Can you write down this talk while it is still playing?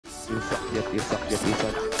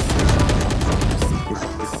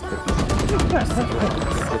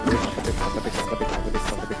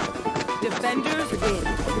Defenders win.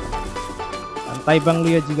 Santai bang lu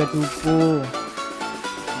ya juga cupu.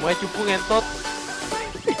 Semuanya cupu ngentot.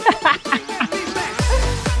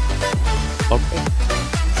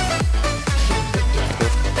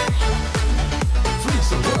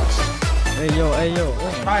 Ayo.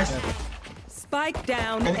 Nice. Spike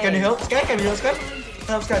down. Can you help? Can you help?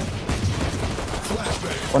 Help, Sky.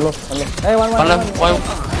 One.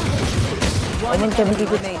 One enemy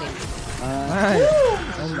remaining. Nice.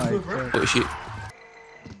 Oh my god. Oh shit.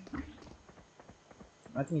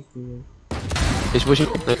 I think it's cool. He's pushing.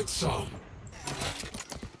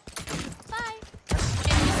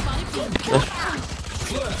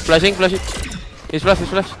 Flashing. He's flash.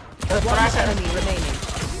 One enemy remaining.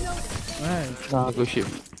 Nice. Go shit.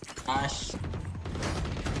 Nice.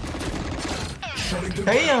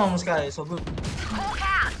 Damn, Sky, so good.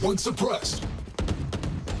 One suppressed.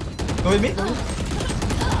 Go with me.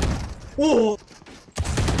 Oh.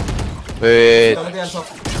 Wait.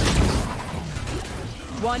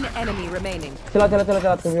 One enemy remaining. Telat.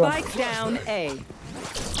 Spike down A.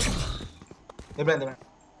 They blind.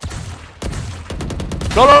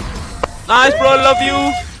 No. Nice, bro. Love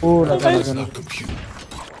you.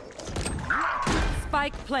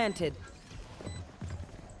 Spike planted.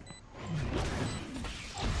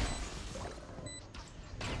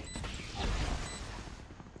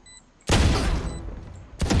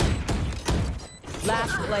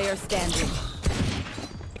 Last player standing.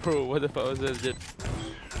 Bro, what the fuck was that shit?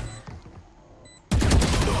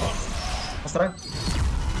 Astra.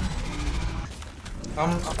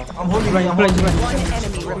 I'm holding. One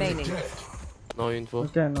enemy remaining. No info.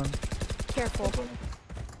 Okay, no. Careful.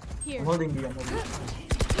 I'm holding B.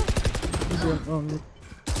 Oh, mid.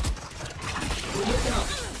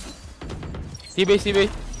 CB.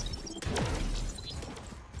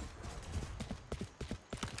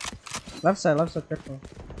 Left side, careful.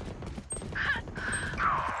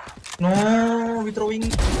 No, we throwing.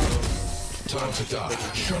 Time to die.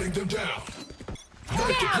 Shutting them down.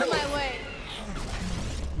 Get out of my way.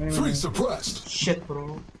 Three suppressed. Shit,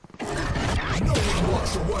 bro. No one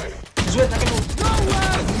walks away. Just wait, I can move.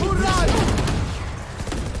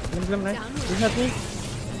 Belum naik. Lihat nih.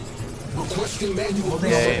 Requesting manual.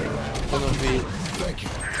 Okay. Gonna be. Thank you.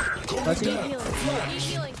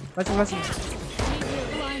 Flashing.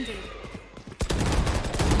 Blinded.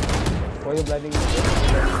 Oh, you blinding.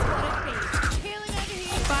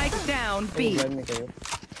 Spike down B.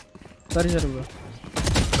 Sorry bro.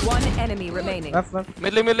 One enemy remaining. Left.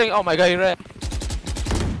 Middling. Oh my god, he ran.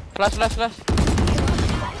 Flash.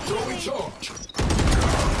 Throwing charge.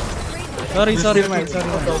 Sorry, Mike.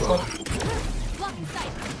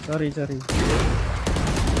 Sorry.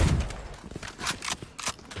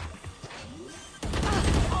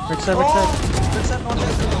 Backside.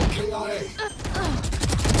 KIA.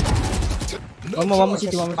 One more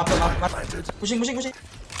city. Up. Pushing.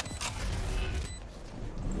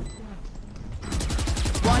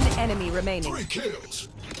 One enemy remaining. 3 kills.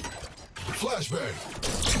 Flashbang.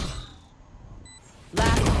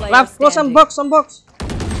 Last player Left, close standing. on box.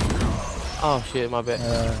 Oh shit, my bad.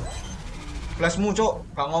 Flashmu, cok.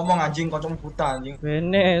 Gak ngomong anjing, kocok buta anjing.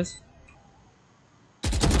 Finish.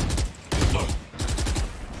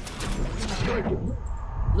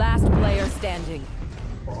 Last player standing.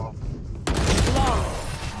 Long.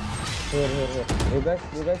 Here. You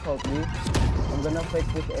guys help me. I'm gonna fake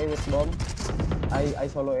push A with bomb. I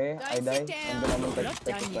solo A, I die, and then I'm gonna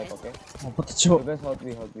take the spike, okay? Apa tuh, You Cok? guys help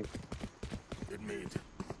me. It made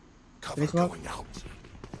cover Finish one. going out.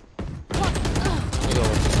 You go.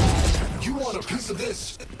 You want a piece of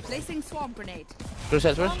this? Placing swarm grenade. First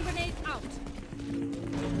set. Swarm grenade out.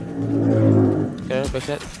 Okay, back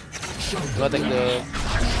set. Gonna take the.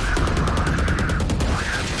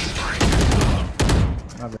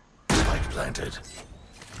 Spike planted.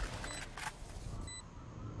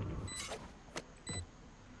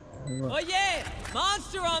 Oh yeah!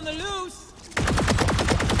 Monster on the loose!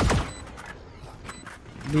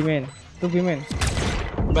 B-main. 2 B-main.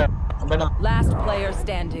 Last player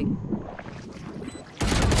standing.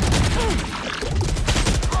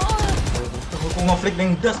 Kung ma-flick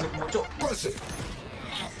ng dust, cok. Press it.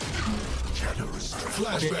 Shadows.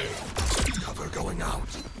 Flashbang. Cover going out.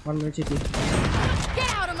 1 minute city. Get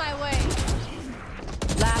out of my way.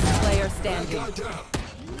 Last player standing. Guy down.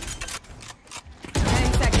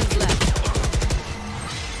 10 seconds left.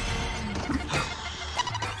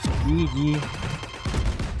 GG.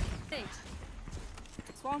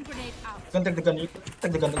 Swarm grenade out. Kan take the gun.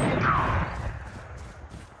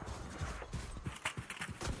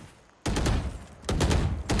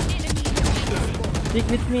 Stick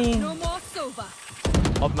with me. No more sober.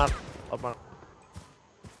 Op mark.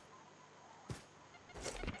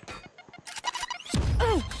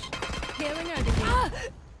 Healing over here.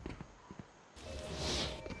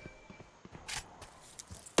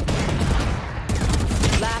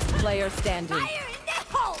 Last player standing. Fire in the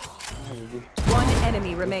hole. One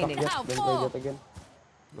enemy remaining. How Then full? play that again.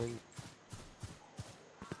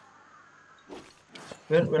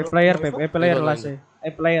 A player, Pep. A player last.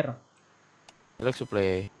 A player. He likes to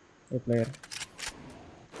play. A player.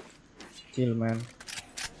 Chill, man.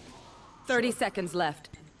 30 seconds left.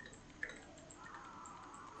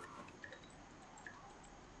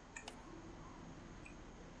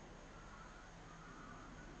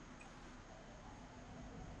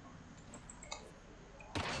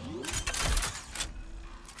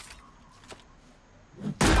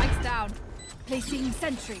 Spikes down. Placing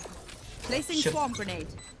sentry. Placing Shit. swarm grenade.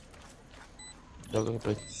 Jago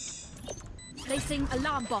play. Placing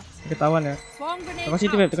alarm bot. Ketahuan ya. Swarm grenade Tekan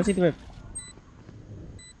situ, out. Pep. Tekan situ, Pep.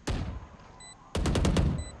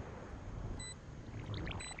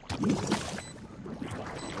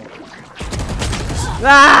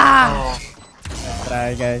 Ah!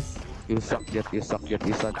 Try, guys. You suck, Jet. You suck.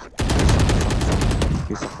 You suck,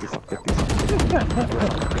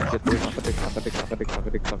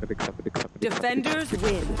 Defenders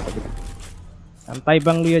win. Santai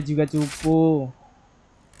bang, lu ya juga cupu.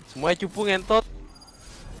 Semuanya cupu ngentot.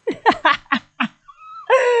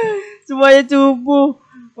 Semuanya cupu.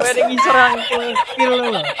 Wah, ada ngiserang kill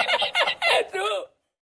lu.